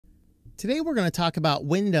Today we're going to talk about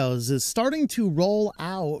Windows is starting to roll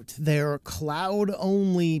out their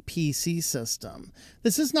cloud-only PC system.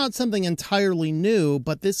 This is not something entirely new,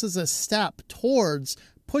 but this is a step towards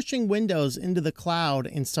pushing Windows into the cloud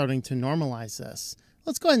and starting to normalize this.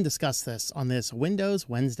 Let's go ahead and discuss this on this Windows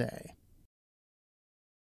Wednesday.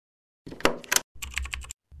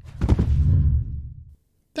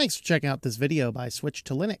 Thanks for checking out this video by Switch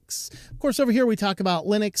to Linux. Of course, over here we talk about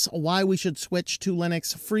Linux, why we should switch to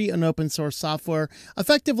Linux, free and open source software.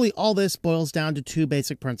 Effectively, all this boils down to two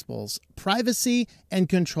basic principles: privacy and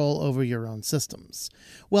control over your own systems.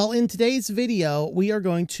 Well, in today's video, we are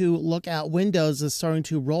going to look at Windows is starting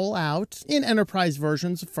to roll out, in enterprise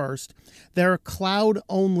versions first, their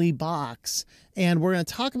cloud-only box. And we're going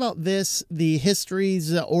to talk about this, the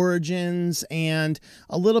histories, the origins, and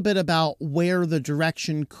a little bit about where the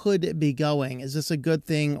direction could be going. Is this a good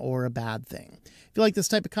thing or a bad thing? If you like this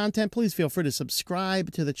type of content, please feel free to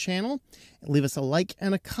subscribe to the channel and leave us a like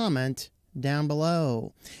and a comment down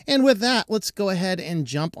below. And with that, let's go ahead and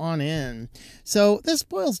jump on in. So this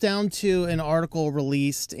boils down to an article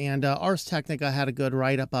released, and Ars Technica had a good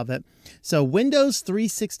write-up of it. So Windows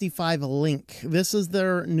 365 Link, this is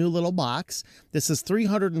their new little box. This is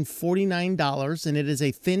 $349, and it is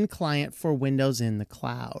a thin client for Windows in the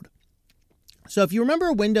cloud. So if you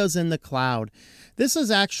remember Windows in the cloud, this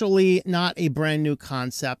is actually not a brand new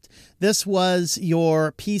concept. This was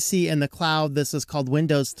your PC in the cloud. This is called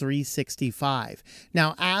Windows 365.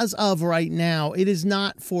 Now, as of right now, it is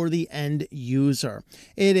not for the end user.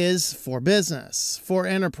 It is for business, for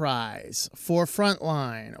enterprise, for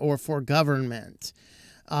frontline, or for government.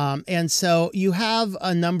 And so you have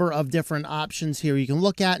a number of different options here you can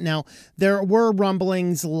look at. Now, there were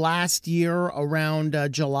rumblings last year around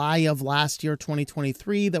July of last year,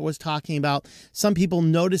 2023, that was talking about some people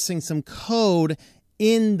noticing some code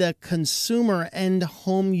in the consumer and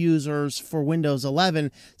home users for Windows 11,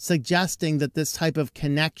 suggesting that this type of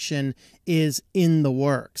connection is in the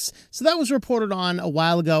works. So that was reported on a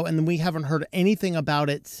while ago, and we haven't heard anything about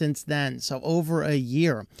it since then. So over a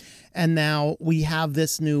year. And now we have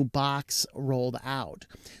this new box rolled out.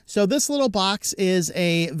 So this little box is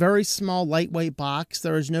a very small, lightweight box.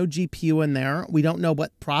 There is no GPU in there. We don't know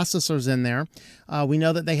what processor's in there. We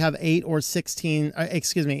know that they have 8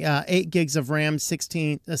 gigs of RAM,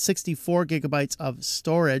 64 gigabytes of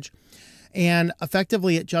storage. And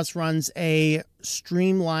effectively, it just runs a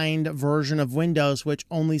streamlined version of Windows, which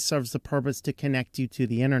only serves the purpose to connect you to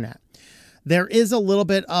the internet. There is a little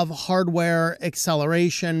bit of hardware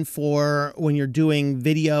acceleration for when you're doing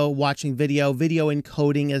video, watching video. Video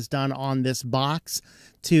encoding is done on this box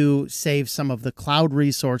to save some of the cloud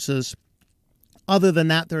resources. Other than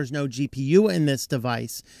that, there's no GPU in this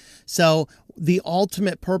device. So the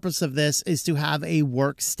ultimate purpose of this is to have a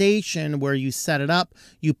workstation where you set it up,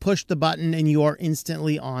 you push the button, and you are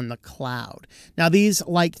instantly on the cloud. Now, these,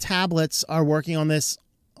 like tablets, are working on this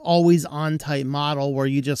always on type model where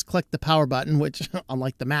you just click the power button, which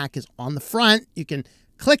unlike the Mac is on the front. You can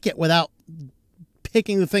click it without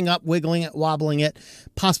picking the thing up, wiggling it, wobbling it,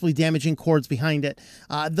 possibly damaging cords behind it.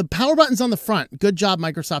 The power button's on the front. Good job,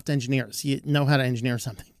 Microsoft engineers. You know how to engineer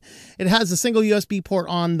something. It has a single USB port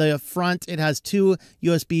on the front. It has 2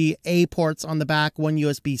 USB-A ports on the back, 1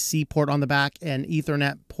 USB-C port on the back, and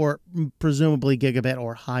Ethernet port, presumably gigabit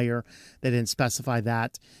or higher. They didn't specify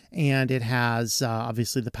that. And it has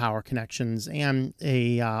obviously the power connections and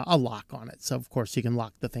a lock on it. So, of course, you can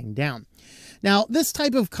lock the thing down. Now, this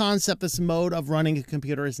type of concept, this mode of running a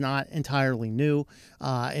computer is not entirely new.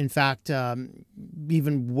 In fact,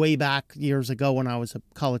 even way back years ago when I was a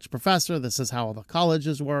college professor, this is how all the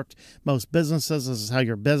colleges worked. Most businesses, this is how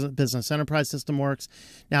your business enterprise system works.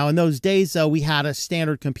 Now, in those days, though, we had a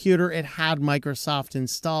standard computer. It had Microsoft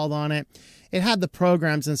installed on it. It had the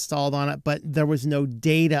programs installed on it, but there was no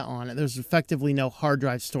data on it. There's effectively no hard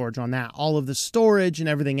drive storage on that. All of the storage and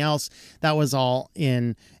everything else, that was all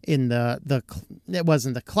in it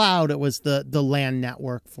wasn't the cloud, it was the LAN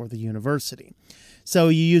network for the university. So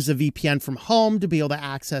you use a VPN from home to be able to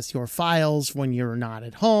access your files when you're not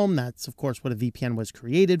at home. That's, of course, what a VPN was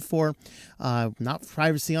created for. Not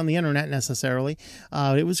privacy on the internet necessarily.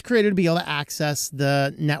 It was created to be able to access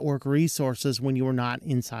the network resources when you were not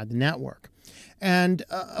inside the network. And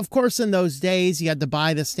of course, in those days, you had to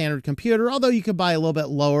buy the standard computer, although you could buy a little bit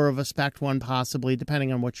lower of a spec one, possibly,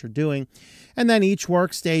 depending on what you're doing. And then each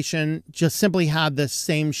workstation just simply had the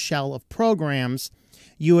same shell of programs.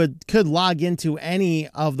 You could log into any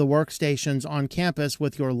of the workstations on campus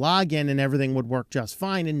with your login, and everything would work just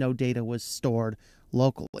fine, and no data was stored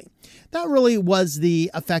locally. That really was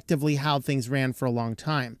effectively how things ran for a long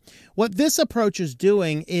time. What this approach is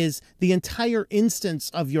doing is the entire instance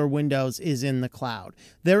of your Windows is in the cloud.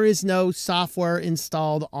 There is no software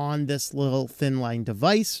installed on this little thin line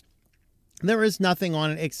device. There is nothing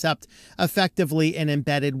on it except effectively an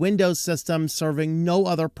embedded Windows system serving no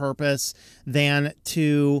other purpose than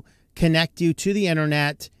to connect you to the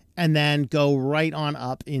internet and then go right on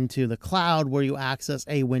up into the cloud where you access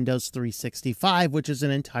a Windows 365, which is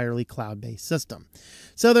an entirely cloud-based system.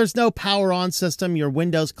 So there's no power on system. Your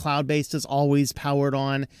Windows cloud-based is always powered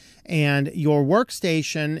on, and your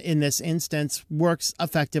workstation in this instance works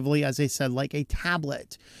effectively, as I said, like a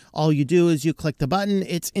tablet. All you do is you click the button,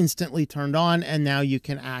 it's instantly turned on, and now you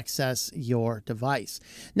can access your device.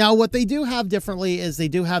 Now, what they do have differently is they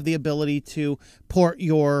do have the ability to port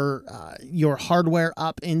your hardware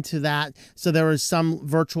up into that. So there is some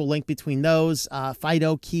virtual link between those.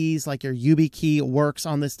 FIDO keys, like your YubiKey, works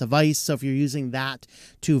on this device. So if you're using that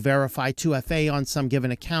to verify 2FA on some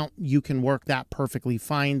given account, you can work that perfectly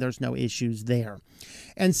fine. There's no issues there.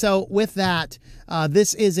 And so with that,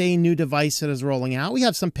 this is a new device that is rolling out. We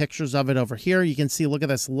have some pictures of it over here. You can see, look at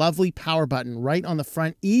this lovely power button right on the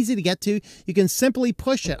front, easy to get to. You can simply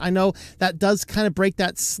push it. I know that does kind of break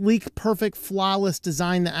that sleek, perfect, flawless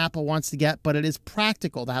design that Apple wants to get, but it is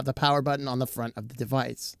practical to have the power button on the front of the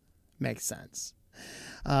device. Makes sense.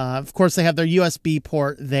 Of course, they have their USB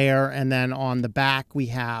port there, and then on the back we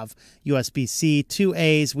have USB-C, 2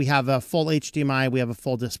 A's, we have a full HDMI, we have a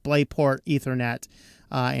full display port, Ethernet,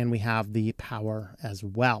 and we have the power as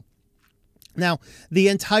well. Now, the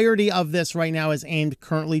entirety of this right now is aimed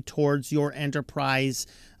currently towards your enterprise,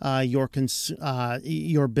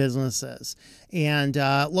 your businesses. And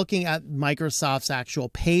looking at Microsoft's actual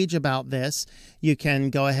page about this, you can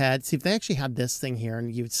go ahead, see if they actually had this thing here,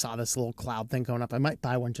 and you saw this little cloud thing going up. I might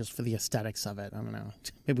buy one just for the aesthetics of it. I don't know.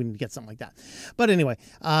 Maybe we need to get something like that. But anyway,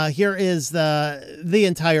 here is the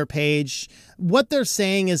entire page. What they're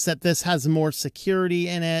saying is that this has more security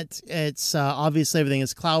in it. It's obviously everything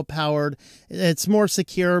is cloud powered. It's more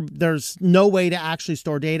secure. There's no way to actually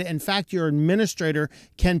store data. In fact, your administrator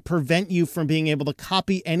can prevent you from being able to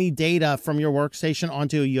copy any data from your workstation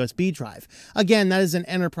onto a USB drive. Again, that is an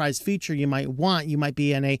enterprise feature you might want. You might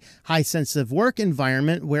be in a high sensitive work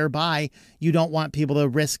environment whereby you don't want people to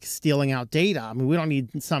risk stealing out data. I mean, we don't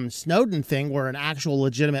need some Snowden thing where an actual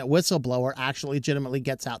legitimate whistleblower actually legitimately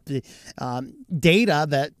gets out the data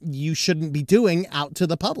that you shouldn't be doing out to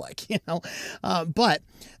the public, you know. But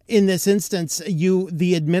in this instance,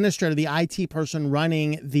 the administrator, the IT person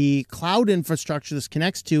running the cloud infrastructure this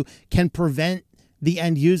connects to, can prevent the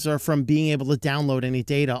end user from being able to download any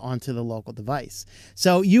data onto the local device.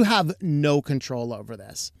 So you have no control over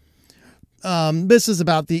this. This is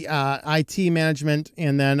about the IT management,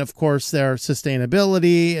 and then, of course, their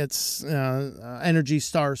sustainability. It's Energy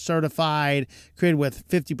Star certified, created with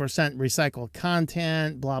 50% recycled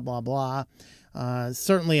content, blah, blah, blah.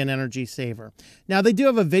 Certainly an energy saver. Now, they do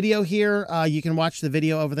have a video here. You can watch the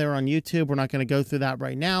video over there on YouTube. We're not going to go through that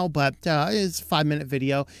right now, but it's a 5-minute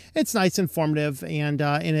video. It's nice, informative, and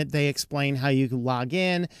in it they explain how you can log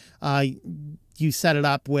in. You set it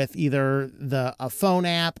up with either a phone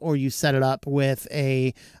app, or you set it up with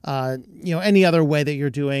a any other way that you're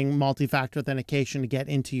doing multi-factor authentication to get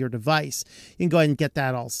into your device. You can go ahead and get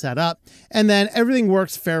that all set up, and then everything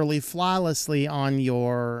works fairly flawlessly on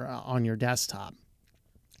your desktop.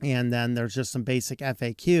 And then there's just some basic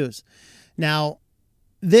FAQs. Now,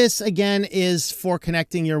 this again is for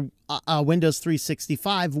connecting your Windows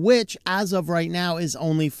 365, which as of right now is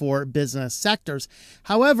only for business sectors.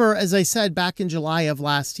 However, as I said back in July of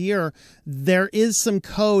last year, there is some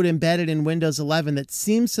code embedded in Windows 11 that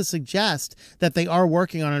seems to suggest that they are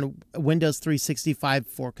working on a Windows 365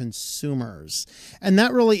 for consumers. And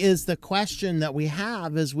that really is the question that we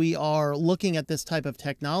have as we are looking at this type of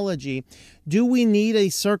technology. Do we need a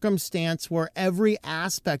circumstance where every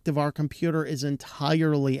aspect of our computer is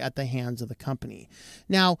entirely at the hands of the company?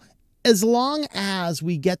 Now, as long as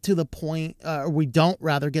we get to the point, or we don't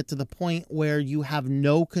rather get to the point where you have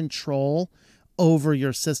no control over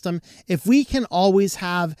your system, if we can always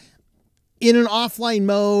have in an offline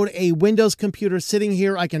mode a Windows computer sitting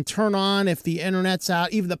here, I can turn on if the internet's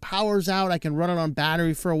out, even the power's out, I can run it on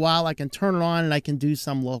battery for a while, I can turn it on and I can do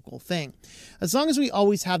some local thing. As long as we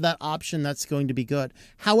always have that option, that's going to be good.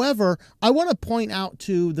 However, I want to point out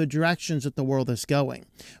to the directions that the world is going.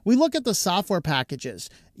 We look at the software packages.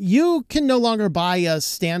 You can no longer buy a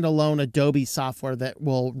standalone Adobe software that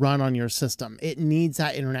will run on your system. It needs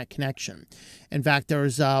that internet connection. In fact,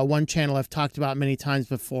 there's one channel I've talked about many times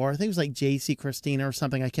before. I think it was like AC Christina or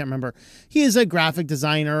something. I can't remember. He is a graphic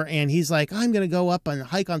designer, and he's like, I'm going to go up and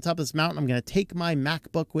hike on top of this mountain. I'm going to take my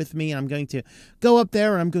MacBook with me, and I'm going to go up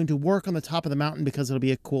there, and I'm going to work on the top of the mountain because it'll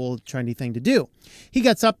be a cool, trendy thing to do. He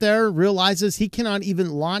gets up there, realizes he cannot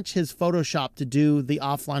even launch his Photoshop to do the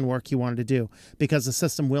offline work he wanted to do because the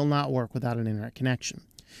system will not work without an internet connection.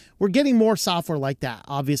 We're getting more software like that.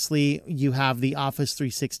 Obviously, you have the Office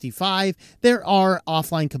 365. There are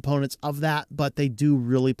offline components of that, but they do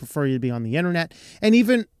really prefer you to be on the internet. And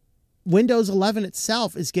even Windows 11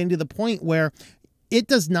 itself is getting to the point where it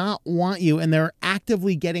does not want you, and they're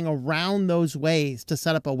actively getting around those ways to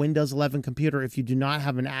set up a Windows 11 computer if you do not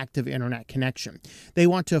have an active internet connection. They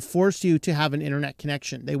want to force you to have an internet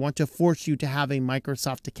connection. They want to force you to have a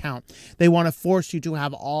Microsoft account. They want to force you to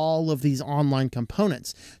have all of these online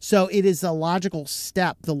components. So it is the logical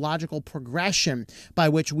step, the logical progression by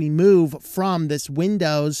which we move from this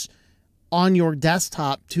Windows on your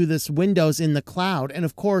desktop to this Windows in the cloud. And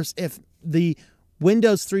of course, if the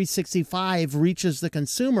Windows 365 reaches the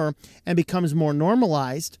consumer and becomes more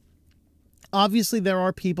normalized, obviously there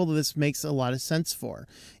are people that this makes a lot of sense for.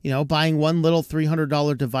 You know, buying one little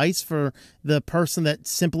 $300 device for the person that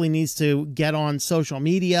simply needs to get on social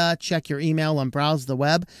media, check your email, and browse the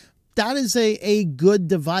web. That is a good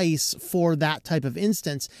device for that type of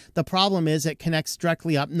instance. The problem is it connects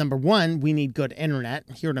directly up. Number one, we need good internet.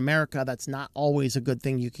 Here in America, that's not always a good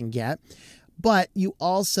thing you can get. But you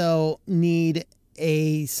also need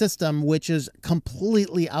a system which is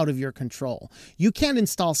completely out of your control. You can't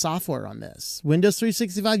install software on this. Windows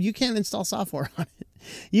 365, you can't install software on it.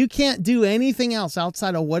 You can't do anything else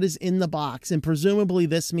outside of what is in the box. And presumably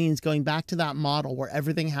this means going back to that model where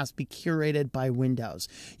everything has to be curated by Windows.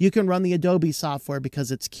 You can run the Adobe software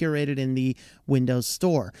because it's curated in the Windows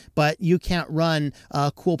Store, but you can't run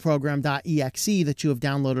coolprogram.exe that you have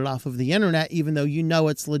downloaded off of the internet, even though you know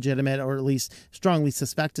it's legitimate, or at least strongly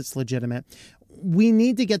suspect it's legitimate. We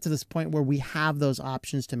need to get to this point where we have those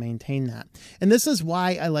options to maintain that. And this is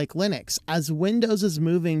why I like Linux. As Windows is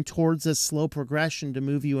moving towards this slow progression to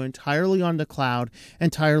move you entirely onto cloud,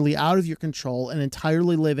 entirely out of your control, and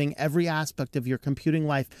entirely living every aspect of your computing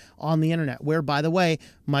life on the internet, where, by the way,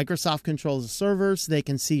 Microsoft controls the servers, they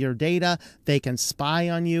can see your data, they can spy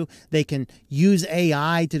on you, they can use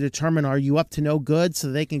AI to determine are you up to no good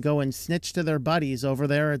so they can go and snitch to their buddies over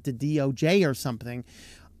there at the DOJ or something.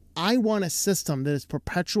 I want a system that is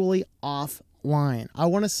perpetually offline. I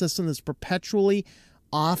want a system that's perpetually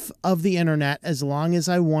off of the internet as long as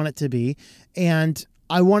I want it to be. And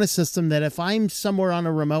I want a system that if I'm somewhere on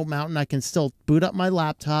a remote mountain, I can still boot up my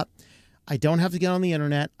laptop. I don't have to get on the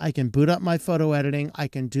internet. I can boot up my photo editing. I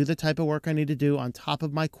can do the type of work I need to do on top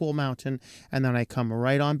of my cool mountain. And then I come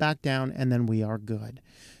right on back down, and then we are good.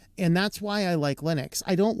 And that's why I like Linux.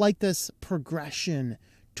 I don't like this progression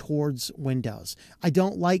towards Windows. I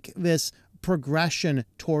don't like this progression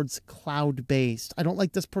towards cloud-based. I don't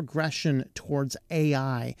like this progression towards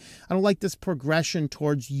AI. I don't like this progression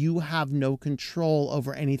towards you have no control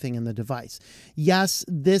over anything in the device. Yes,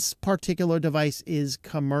 this particular device is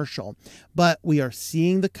commercial, but we are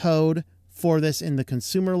seeing the code for this in the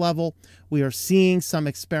consumer level. We are seeing some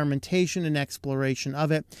experimentation and exploration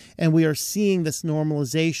of it, and we are seeing this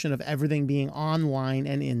normalization of everything being online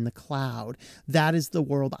and in the cloud. That is the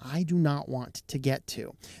world I do not want to get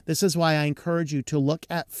to. This is why I encourage you to look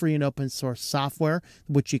at free and open source software,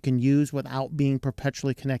 which you can use without being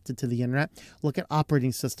perpetually connected to the internet. Look at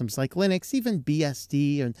operating systems like Linux, even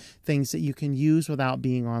BSD, and things that you can use without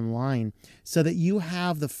being online, so that you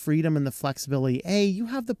have the freedom and the flexibility. You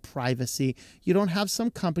have the privacy. You don't have some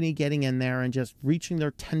company getting in there and just reaching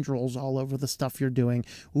their tendrils all over the stuff you're doing.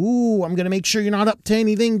 Ooh, I'm going to make sure you're not up to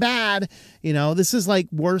anything bad. You know, this is like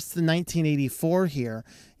worse than 1984 here,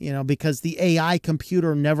 you know, because the AI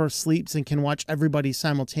computer never sleeps and can watch everybody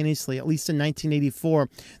simultaneously. At least in 1984,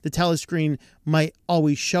 the telescreen might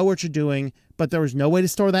always show what you're doing, but there was no way to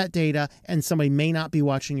store that data, and somebody may not be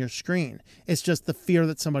watching your screen. It's just the fear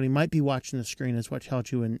that somebody might be watching the screen is what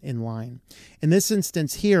held you in line. In this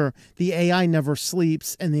instance here, the AI never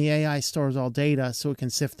sleeps, and the AI stores all data so it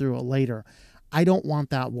can sift through it later. I don't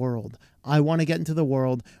want that world. I want to get into the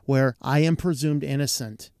world where I am presumed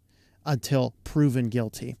innocent until proven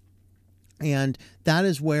guilty. And that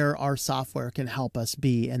is where our software can help us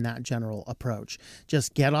be in that general approach.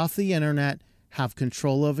 Just get off the internet, have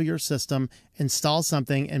control over your system, install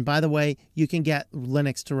something. And by the way, you can get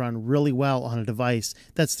Linux to run really well on a device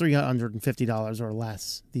that's $350 or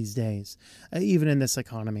less these days, even in this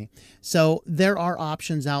economy. So there are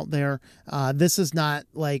options out there. This is not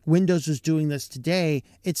like Windows is doing this today.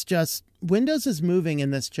 It's just Windows is moving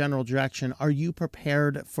in this general direction. Are you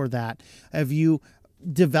prepared for that? Have you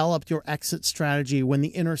developed your exit strategy when the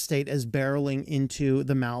interstate is barreling into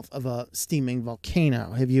the mouth of a steaming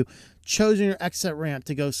volcano? Have you chosen your exit ramp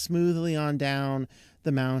to go smoothly on down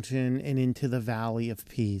the mountain and into the valley of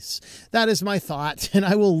peace? That is my thought, and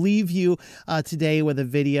I will leave you today with a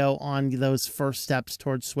video on those first steps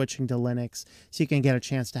towards switching to Linux so you can get a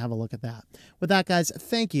chance to have a look at that. With that, guys,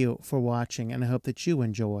 thank you for watching, and I hope that you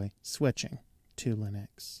enjoy switching to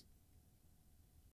Linux.